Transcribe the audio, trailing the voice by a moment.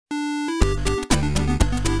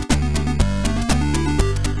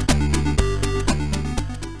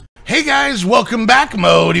Hey guys, welcome back.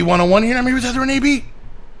 Modi 101 here. I'm here with Heather and AB.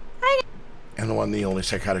 Hi. And the one, the only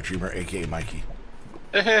psychotic dreamer, aka Mikey.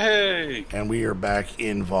 Hey. And we are back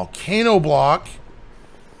in Volcano Block.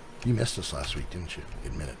 You missed us last week, didn't you?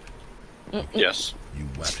 Admit it. Yes. You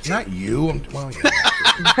wept. Not you. Well,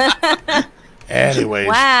 yeah. Anyways.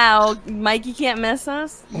 Wow, Mikey can't miss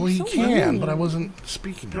us. Well, he can, but I wasn't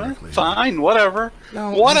speaking directly. Fine, whatever.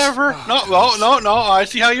 No, whatever. No. I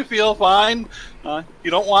see how you feel. Fine. You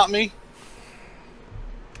don't want me.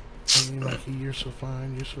 Hey, Mikey, you're so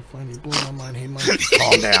fine. You're so fine. You blew my mind. Hey, Mikey,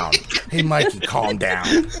 calm down. Hey, Mikey, calm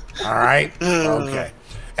down. All right? Okay.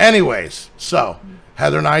 Anyways, so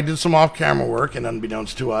Heather and I did some off-camera work, and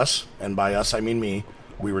unbeknownst to us, and by us I mean me,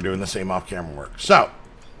 we were doing the same off-camera work. So,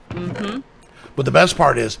 but the best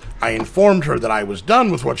part is I informed her that I was done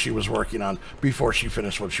with what she was working on before she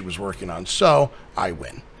finished what she was working on. So, I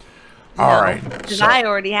win. All right. Because so, I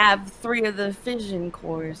already have 3 of the fission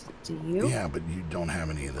cores. Do you? Yeah, but you don't have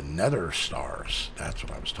any of the nether stars. That's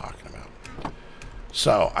what I was talking about.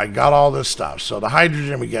 So, I got all this stuff. So, the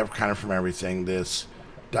hydrogen we get kind of from everything. This,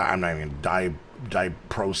 I'm not even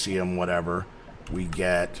diprosium, whatever, we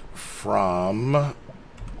get from, what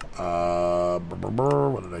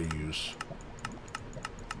did I use?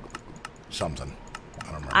 Something. I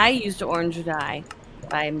don't remember. I used orange dye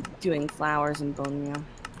by doing flowers and bone meal.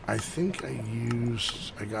 I think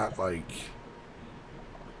I got like,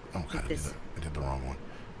 oh god, I did the wrong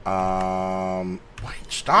one.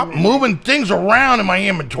 Wait, stop moving things around in my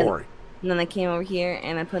inventory. And then I came over here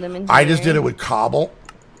and I put them in here. I just did it with cobble.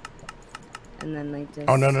 And then like this.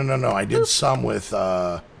 Oh, no. I did some with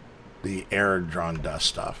the air-drawn dust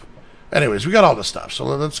stuff. Anyways, we got all the stuff. So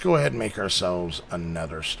let's go ahead and make ourselves a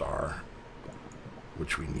nether star,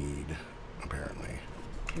 which we need, apparently.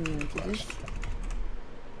 And then do this.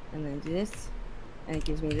 And then do this. And it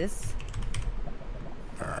gives me this.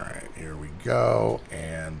 Alright, here we go.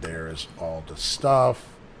 And there's all the stuff.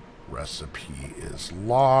 Recipe is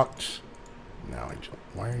locked. Now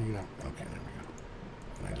why are you not? Okay, there we go.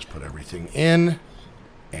 And I just put everything in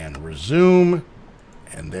and resume.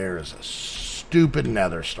 And there is a stupid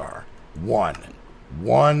nether star. One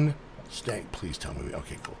stank. Please tell me.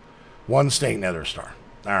 Okay, cool. 1 stank nether star.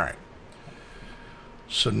 Alright.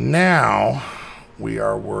 So now we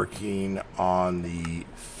are working on the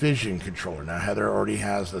fission controller. Now, Heather already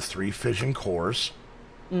has the 3 fission cores.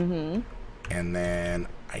 And then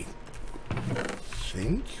I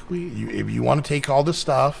think if you want to take all the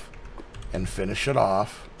stuff and finish it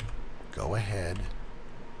off, go ahead.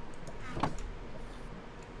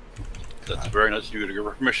 That's very nice of you to give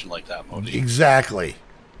her permission like that, Modi. Exactly.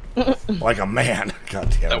 Like a man. God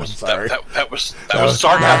damn it, I'm sorry. That was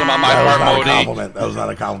sarcasm on my part, Modi. That was not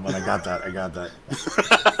a compliment. I got that.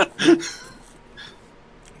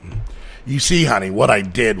 You see, honey, what I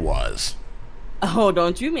did was... Oh,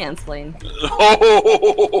 don't you mansplain.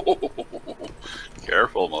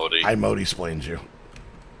 Careful, Modi. I Modi-splained you.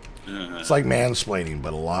 It's like mansplaining,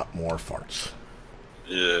 but a lot more farts.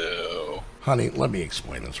 Ew. Honey, let me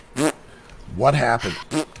explain this. What happened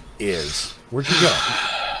is... Where'd you go?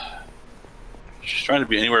 She's trying to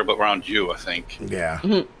be anywhere but around you, I think. Yeah.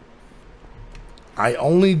 I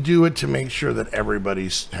only do it to make sure that everybody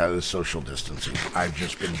has social distancing. I've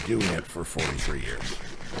just been doing it for 43 years.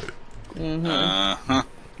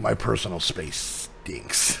 My personal space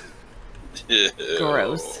stinks.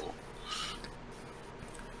 Gross.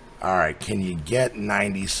 Alright, can you get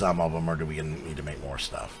 90 some of them, or do we need to make more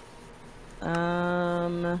stuff?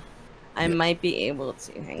 I might be able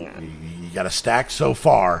to. Hang on. You got a stack so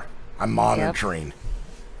far. I'm monitoring. Yep.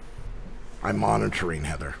 I'm monitoring,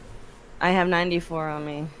 Heather. I have 94 on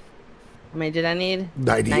me. How many did I need?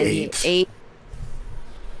 98. 98.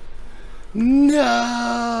 No!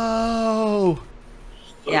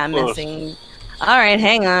 So yeah, I'm close. missing. Alright,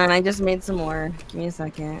 hang on. I just made some more. Give me a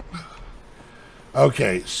second.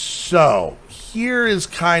 Okay, so here is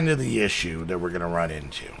kind of the issue that we're going to run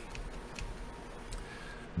into.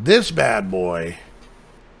 This bad boy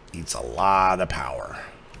eats a lot of power.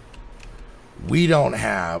 We don't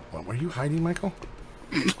have... What were you hiding, Michael?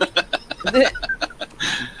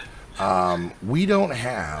 We don't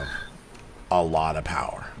have a lot of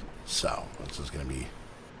power. So, this is going to be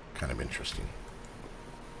kind of interesting.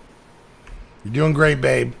 You're doing great,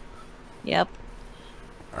 babe. Yep.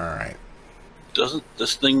 Alright. Doesn't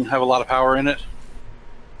this thing have a lot of power in it?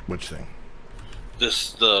 Which thing?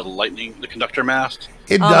 The conductor mast?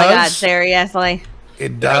 It does. Oh my god, seriously.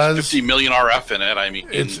 It does. It has 50 million RF in it. I mean,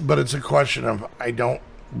 but it's a question of I don't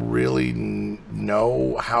really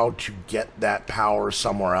know how to get that power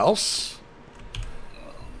somewhere else.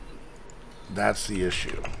 That's the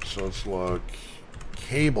issue. So let's look.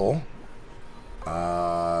 Cable.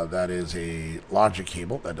 That is a logic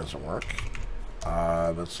cable. That doesn't work.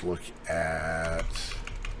 Let's look at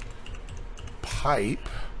pipe.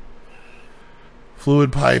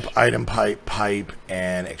 Fluid pipe, item pipe, pipe,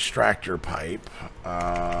 and extractor pipe.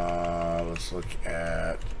 Let's look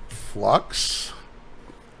at flux.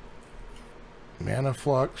 Mana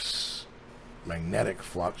flux. Magnetic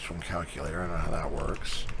flux from calculator. I don't know how that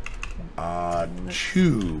works.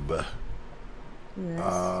 Tube. Yes.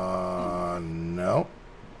 No.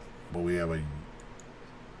 But we have a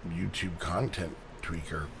YouTube content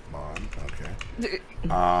tweaker mod. Okay.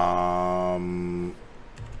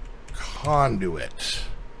 Conduit.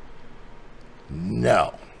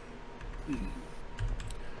 No.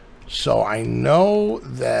 So I know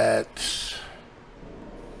that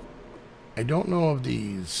I don't know if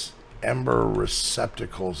these ember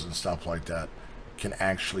receptacles and stuff like that can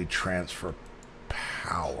actually transfer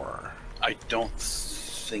power. I don't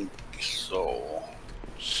think so.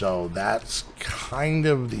 So that's kind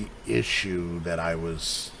of the issue that I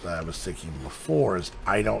was thinking before, is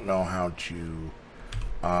I don't know how to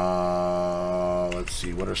let's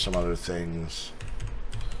see, what are some other things?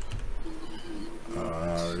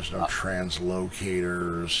 There's no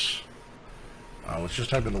translocators. Let's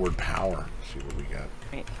just type in the word power, see what we got.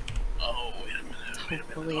 Right. Oh, wait a minute.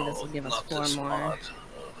 Hopefully this will give us 4 more.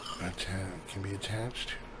 Can be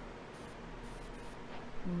attached.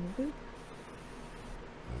 Mhm.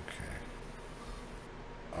 Okay.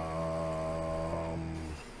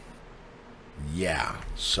 Yeah.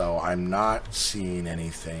 So I'm not seeing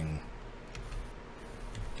anything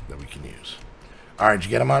that we can use. All right, did you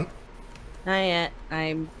get them on? Not yet.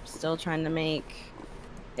 I'm still trying to make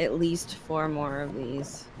at least 4 more of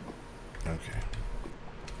these. Okay.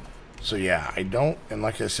 So yeah, I don't, and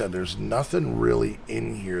like I said, there's nothing really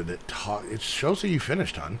in here that it shows that you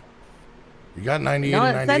finished, hon. You got 98 No,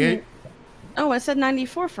 and 98? Oh, it said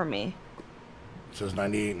 94 for me. It says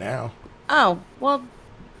 98 now. Oh, well,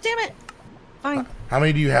 damn it. Fine. How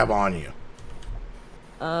many do you have on you?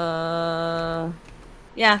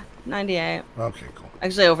 Yeah, 98. Okay, cool.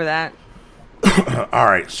 Actually, over that. All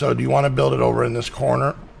right, so do you want to build it over in this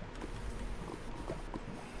corner?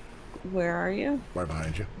 Where are you? Right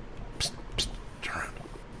behind you. Psst, psst, turn around.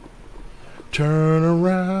 Turn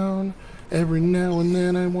around. Every now and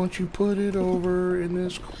then I want you put it over in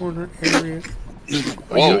this corner area.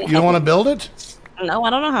 Oh, you don't want to build it? No, I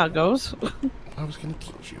don't know how it goes. I was going to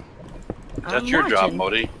teach you. That's your job,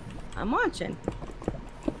 Modi. I'm watching.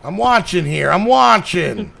 I'm watching here. I'm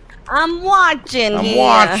watching. I'm watching. I'm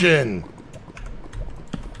watching.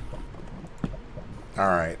 All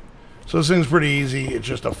right. So this thing's pretty easy. It's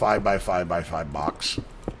just a 5x5x5 box.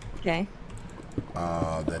 Okay.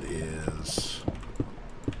 That is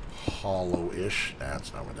hollow-ish.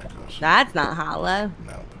 That's not where that goes. That's not hollow.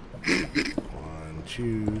 No. 1,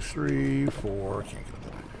 2, 3, 4. Can't get up to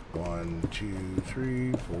that. 1, 2,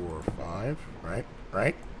 3, 4, 5. Right?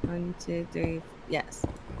 Right? 1, 2, 3. Yes.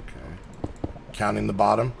 Okay. Counting the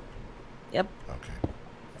bottom? Yep. Okay.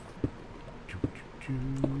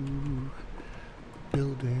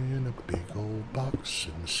 Building a big old box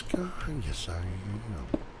in the sky. Yes, I am.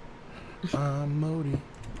 I'm Modi.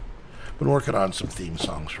 Been working on some theme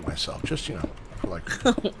songs for myself. Just, you know, for like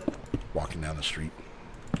walking down the street.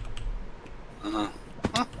 Alright.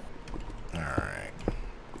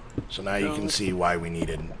 So now you can see why we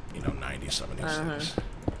needed, you know, 90 some of these things.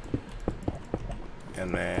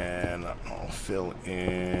 And then I'll fill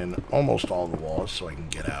in almost all the walls so I can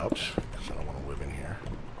get out, because I don't want to live in here.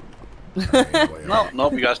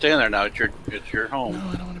 Nope, you gotta stay in there now. It's your home. No,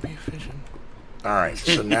 I don't want to be efficient. Alright,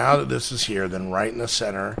 so now that this is here, then right in the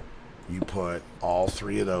center, you put all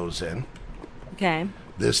 3 of those in. Okay.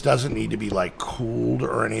 This doesn't need to be like cooled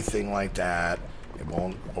or anything like that. It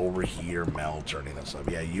won't overheat or melt or any of that stuff.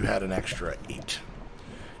 Yeah, you had an extra 8.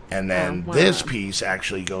 And then this piece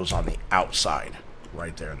actually goes on the outside,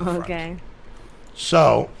 right there in the front. Okay.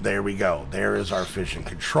 So, there we go. There is our fission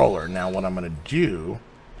controller. Now, what I'm going to do...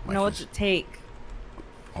 Now, what's it take?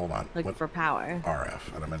 Hold on. Like, for power?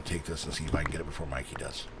 RF. And I'm going to take this and see if I can get it before Mikey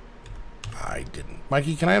does. I didn't.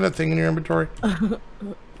 Mikey, can I have that thing in your inventory?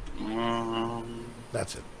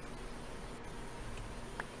 That's it.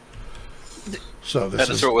 So this Had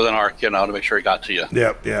to throw it with an arc, you know, to make sure it got to you.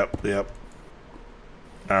 Yep.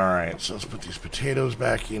 Alright, so let's put these potatoes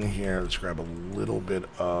back in here. Let's grab a little bit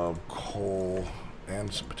of coal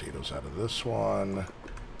and some potatoes out of this one.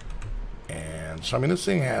 And so, I mean, this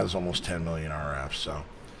thing has almost 10 million RF, so.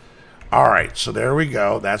 Alright, so there we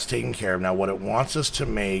go. That's taken care of. Now, what it wants us to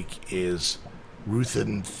make is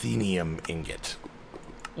ruthenium ingot.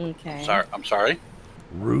 Okay. I'm sorry?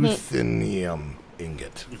 Ruthenium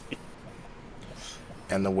ingot.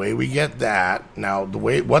 And the way we get that, now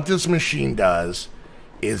what this machine does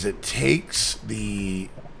is it takes the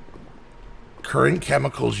current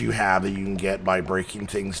chemicals you have that you can get by breaking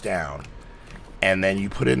things down, and then you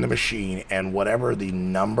put it in the machine, and whatever the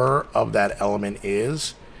number of that element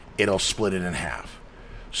is, it'll split it in half.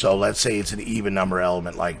 So let's say it's an even number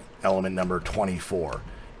element, like element number 24.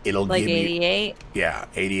 It'll like give 88? you... Yeah,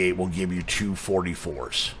 88 will give you two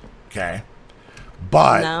 44s. Okay?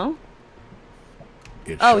 But... No?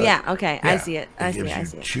 Oh, yeah, okay. Yeah, I see it. I see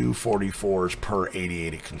it. it. Two 44s per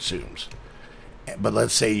 88 it consumes. But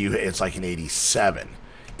let's say it's like an 87.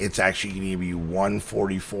 It's actually going to give you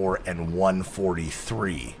 144 and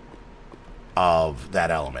 143 of that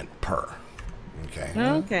element per. Okay?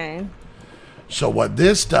 Okay. So what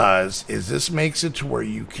this does is this makes it to where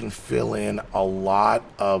you can fill in a lot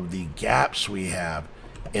of the gaps we have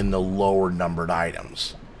in the lower numbered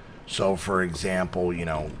items. So for example, you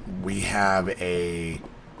know, we have a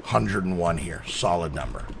 101 here, solid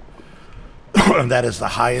number. That is the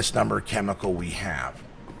highest number chemical we have.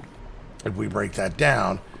 If we break that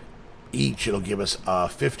down, it'll give us a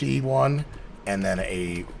 51 and then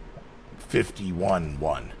a 51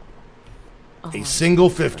 one. A single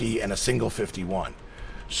 50 and a single 51.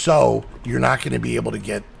 So you're not going to be able to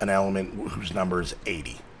get an element whose number is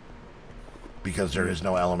 80 because there is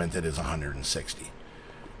no element that is 160.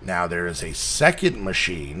 Now there is a second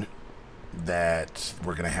machine that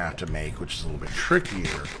we're going to have to make, which is a little bit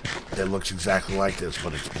trickier, that looks exactly like this,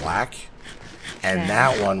 but it's black. And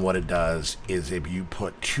that one, what it does is if you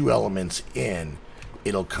put two elements in,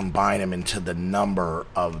 it'll combine them into the number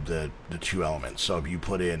of the two elements. So if you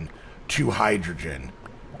put in 2 hydrogen,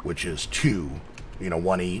 which is 2, you know,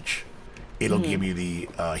 1 each, it'll give you the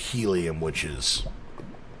helium, which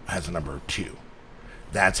has a number of 2.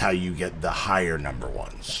 That's how you get the higher number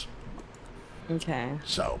ones. Okay.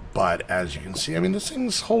 So, but as you can see, I mean, this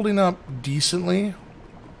thing's holding up decently.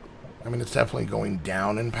 I mean, it's definitely going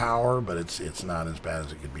down in power, but it's not as bad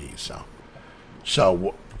as it could be. So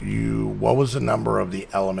what was the number of the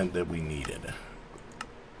element that we needed?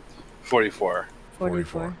 44.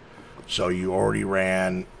 44. So you already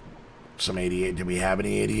ran some 88. Did we have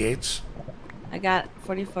any 88s? I got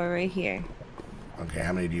 44 right here. Okay,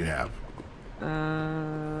 how many do you have?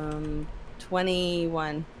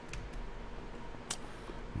 21.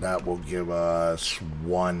 That will give us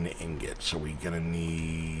 1 ingot. So we're going to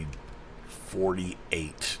need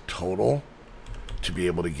 48 total to be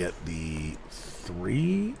able to get the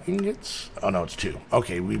 3 ingots. Oh, no, it's 2.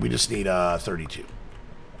 Okay, we just need 32.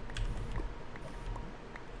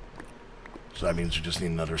 So that means we just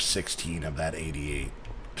need another 16 of that 88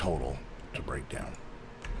 total to break down.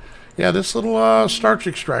 Yeah, this little starch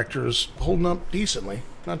extractor is holding up decently.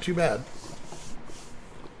 Not too bad.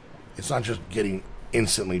 It's not just getting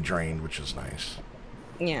instantly drained, which is nice.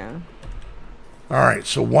 Yeah. Alright,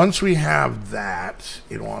 so once we have that,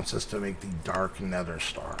 it wants us to make the dark nether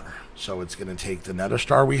star. So it's going to take the nether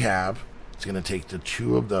star we have. It's going to take the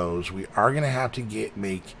 2 of those. We are going to have to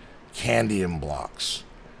make candium blocks,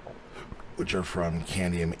 which are from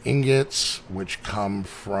candium ingots, which come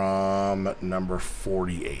from number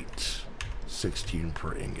 48. 16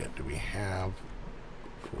 per ingot. Do we have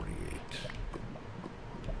 48?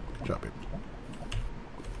 Good job, babe.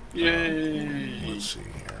 Yay! Let's see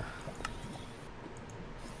here.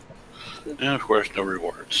 And of course, no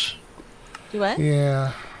rewards. Do what?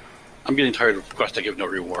 Yeah. I'm getting tired of quests that give no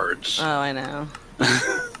rewards. Oh, I know.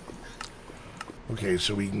 Okay,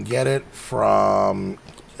 so we can get it from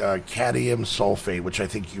cadmium sulfate, which I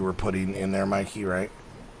think you were putting in there, Mikey, right?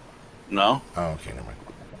 No? Oh, okay, never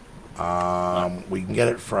mind. We can get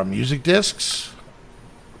it from music discs,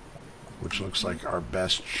 which looks like our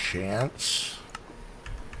best chance.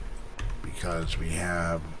 Because we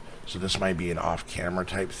have... So this might be an off-camera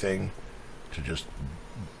type thing, to just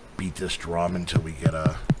beat this drum until we get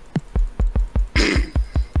a...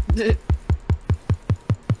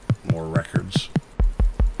 more records.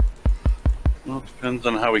 Well, it depends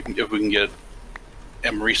on how if we can get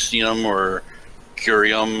americium or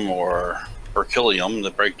curium or berkelium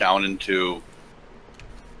that break down into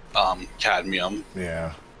cadmium.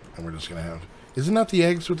 Yeah, and we're just gonna have... Isn't that the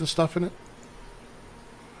eggs with the stuff in it?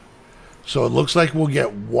 So it looks like we'll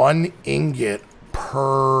get 1 ingot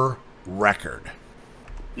per record.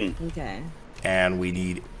 Okay. And we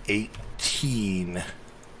need 18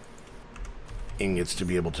 ingots to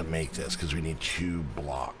be able to make this, because we need 2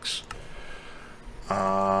 blocks.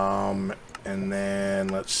 And then,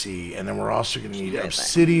 let's see. And then we're also going to need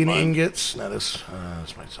obsidian ingots. Now this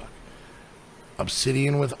might suck.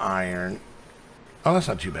 Obsidian with iron. Oh, that's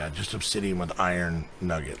not too bad. Just obsidian with iron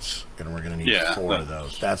nuggets. And we're going to need 4 of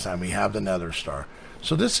those. That's time. We have the nether star.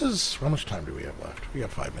 So this is... How much time do we have left? We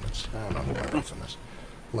got 5 minutes. I don't know what's on this.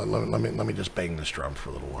 Let me just bang this drum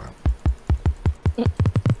for a little while.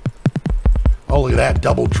 Oh, look at that.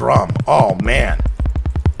 Double drum. Oh, man.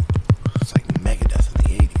 It's like Megadeth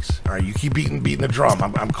in the 80s. All right, you keep beating the drum.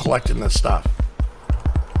 I'm collecting this stuff.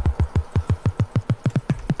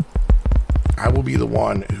 I will be the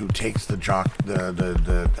one who takes the jock, I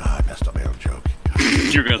messed up my own joke.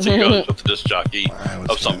 You're going to say go with the disc jockey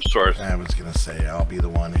of some sort. I was going to say I'll be the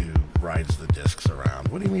one who rides the discs around.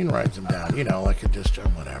 What do you mean rides them down? You know, like a disc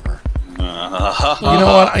jump, whatever. You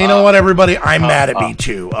know what? You know what, everybody? I'm mad at me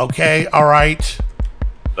too. Okay, all right.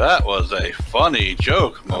 That was a funny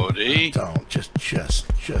joke, Modi. Don't just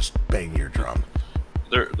bang your drum.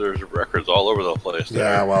 There's records all over the place there.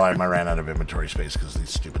 Yeah, well, I ran out of inventory space because these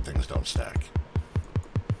stupid things don't stack.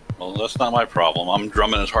 Well, that's not my problem. I'm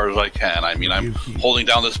drumming as hard as I can. I mean, I'm holding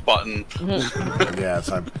down this button.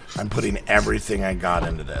 Yes, I'm putting everything I got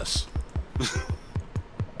into this.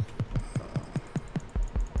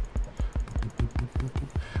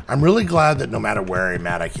 I'm really glad that no matter where I'm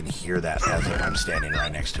at, I can hear that as if I'm standing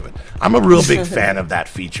right next to it. I'm a real big fan of that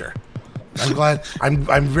feature.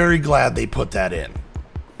 I'm very glad they put that in.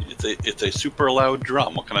 It's a super loud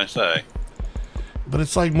drum. What can I say? But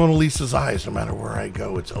it's like Mona Lisa's eyes. No matter where I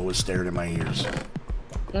go, it's always staring in my ears.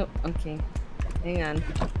 Oh, okay. Hang on.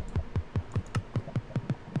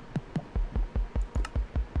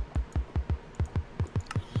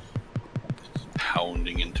 It's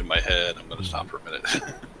pounding into my head. I'm going to stop for a minute.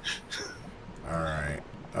 All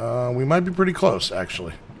right. We might be pretty close,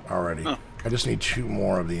 actually, already. Huh. I just need 2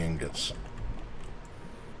 more of the ingots.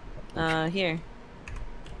 Here.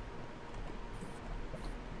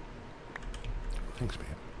 Thanks, man.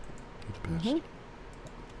 You're the best.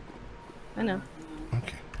 I know.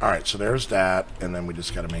 Okay. All right, so there's that, and then we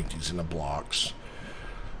just got to make these into blocks.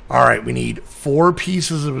 All right, we need 4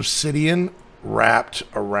 pieces of obsidian wrapped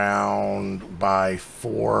around by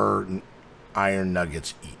 4 iron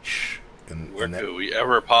nuggets each. Where could we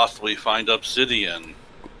ever possibly find obsidian?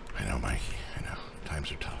 I know, Mikey. I know.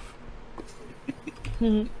 Times are tough.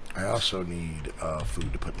 I also need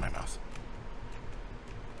food to put in my mouth.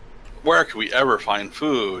 Where could we ever find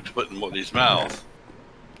food to put in Woody's mouth?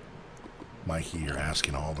 Mikey, you're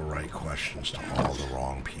asking all the right questions to all the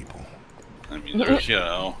wrong people. I mean, there's, you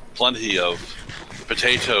know, plenty of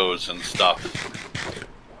potatoes and stuff.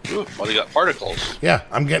 Ooh, well, you got particles. Yeah,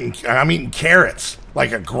 I'm eating carrots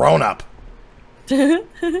like a grown-up. You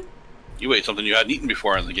ate something you hadn't eaten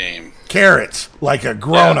before in the game. Carrots like a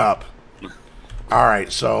grown-up. Yeah. All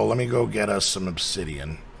right, so let me go get us some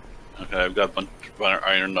obsidian. Okay, I've got a bunch of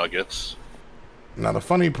iron nuggets. Now, the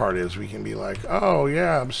funny part is we can be like, oh,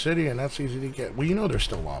 yeah, obsidian, that's easy to get. Well, you know there's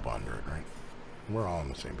still lava under it, right? We're all on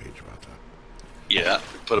the same page about that. Yeah,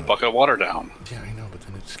 put a bucket of water down. Yeah, I know, but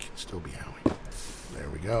then it can still be howling. There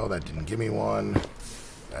we go. That didn't give me one.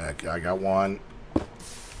 I got one.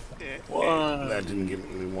 That didn't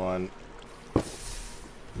give me one.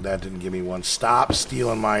 That didn't give me one. Stop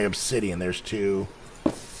stealing my obsidian. There's 2.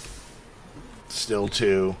 Still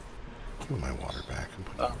 2. Give me my water back and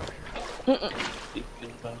put it over here.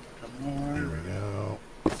 Here we go.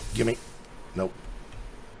 Gimme. Nope.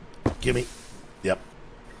 Gimme. Yep.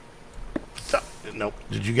 Stop. Nope.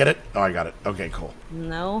 Did you get it? Oh, I got it. Okay, cool.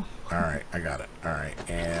 No. All right, I got it. All right,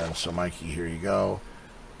 and so Mikey, here you go.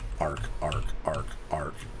 Arc.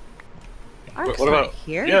 What about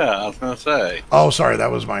here? Yeah, I was gonna say. Oh, sorry,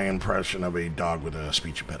 that was my impression of a dog with a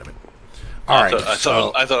speech impediment. All right, I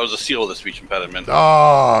thought it was a seal with a speech impediment.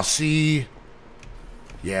 Oh, see,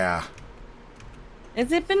 yeah.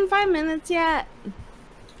 Has it been 5 minutes yet?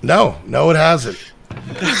 No, it hasn't.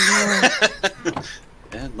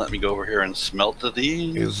 And let me go over here and smelt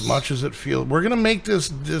these. As much as it feels, we're gonna make this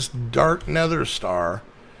dark nether star,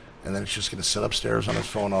 and then it's just gonna sit upstairs on its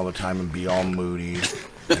phone all the time and be all moody.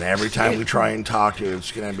 And every time we try and talk to it,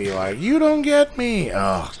 it's gonna be like, "You don't get me."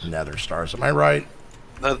 Oh, nether stars. Am I right?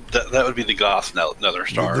 That would be the goth nether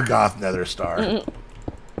star. The goth nether star.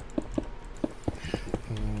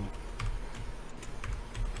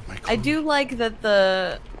 I do like that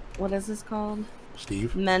the what is this called?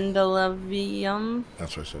 Steve? Mendelevium.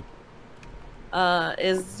 That's what I said.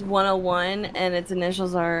 Is 101 and its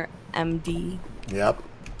initials are MD. Yep.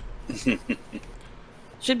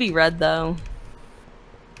 Should be red though.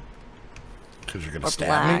 Because you're gonna or stab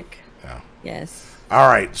black. me? Yeah. Yes.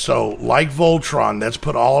 Alright, so like Voltron, let's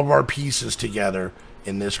put all of our pieces together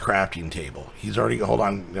in this crafting table. He's already, hold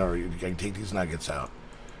on, you can take these nuggets out.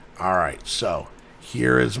 Alright, so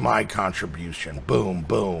here is my contribution. Boom,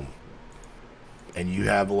 boom. and you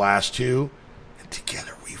have the last two, and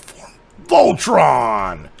together we form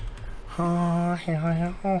VOLTRON.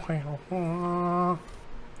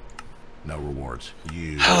 No rewards.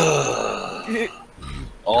 You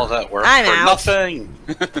all that work I'm for out. nothing.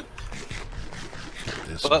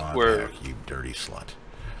 this But mod we're- pack, you dirty slut.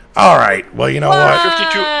 All right. Well, you know what?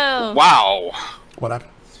 52. Whoa. Wow. What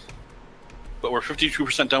happened? But we're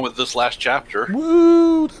 52% done with this last chapter.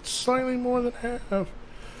 Woo! That's slightly more than half.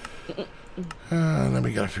 And then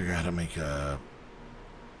we gotta figure out how to make a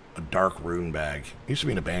dark rune bag. Used to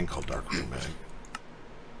be in a band called Dark Rune Bag.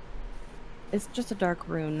 It's just a dark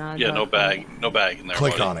rune, not a Yeah, dark no rune. bag in there.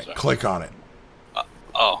 Click buddy, on it. so. Click on it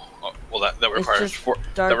Oh, well that requires just four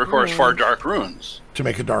dark four runes. dark runes. to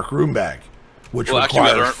make a dark rune bag, which Well, actually,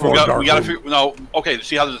 requires four dark we gotta rune. figure. No, okay.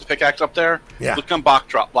 See how there's a pickaxe up there? Yeah. Look on block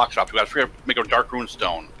drops. We gotta figure out make a dark rune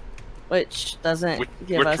stone. Which doesn't Which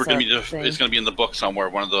give we're us gonna a be. thing. It's gonna be in the book somewhere.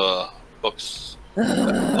 One of the books. One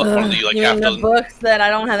of the like You half mean the dozen. books that I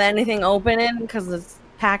don't have anything open in because this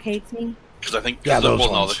pack hates me? Because I think. Yeah, those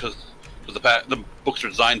well, no, ones. because the books are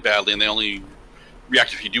designed badly and they only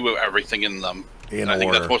react if you do everything in them. In And I think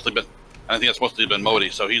order. that's mostly been Modi,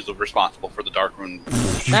 so he's responsible for the dark rune.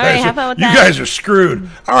 You All right, guys have fun are, with you that. guys are screwed.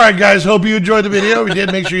 All right, guys. Hope you enjoyed the video. If you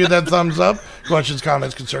did, make sure you hit that thumbs up. Questions,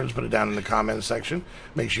 comments, concerns, put it down in the comments section.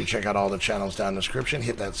 Make sure you check out all the channels down in the description.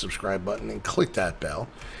 Hit that subscribe button and click that bell.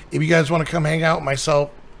 If you guys want to come hang out with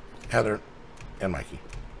myself, Heather, and Mikey.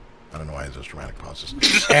 I don't know why there's dramatic pauses.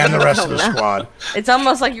 And the rest of the squad. It's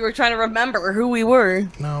almost like you were trying to remember who we were.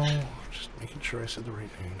 No, just making sure I said the right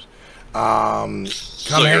names. So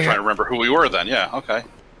Come you're hang trying to remember who we were then? Yeah. Okay.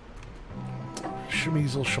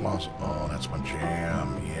 Shmeezel Shemazel. Oh, that's my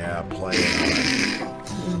jam. Yeah, play it.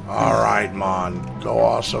 All right, Mon. Go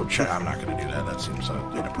also check. I'm not going to do that. That seems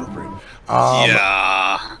inappropriate.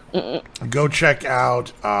 Yeah. Go check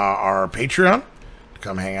out our Patreon.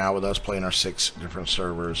 Come hang out with us, play in our 6 different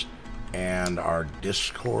servers, and our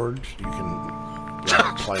Discord. You can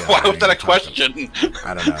play. Why was that a question?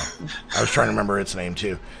 I don't know. I was trying to remember its name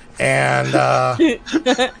too. And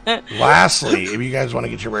lastly, if you guys want to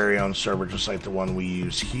get your very own server, just like the one we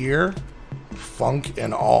use here, Funk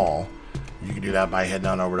and All, you can do that by heading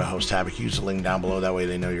on over to Host Havoc. Use the link down below. That way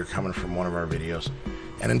they know you're coming from one of our videos.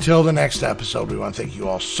 And until the next episode, we want to thank you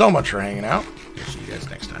all so much for hanging out. We'll see you guys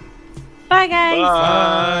next time. Bye, guys.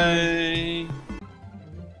 Bye.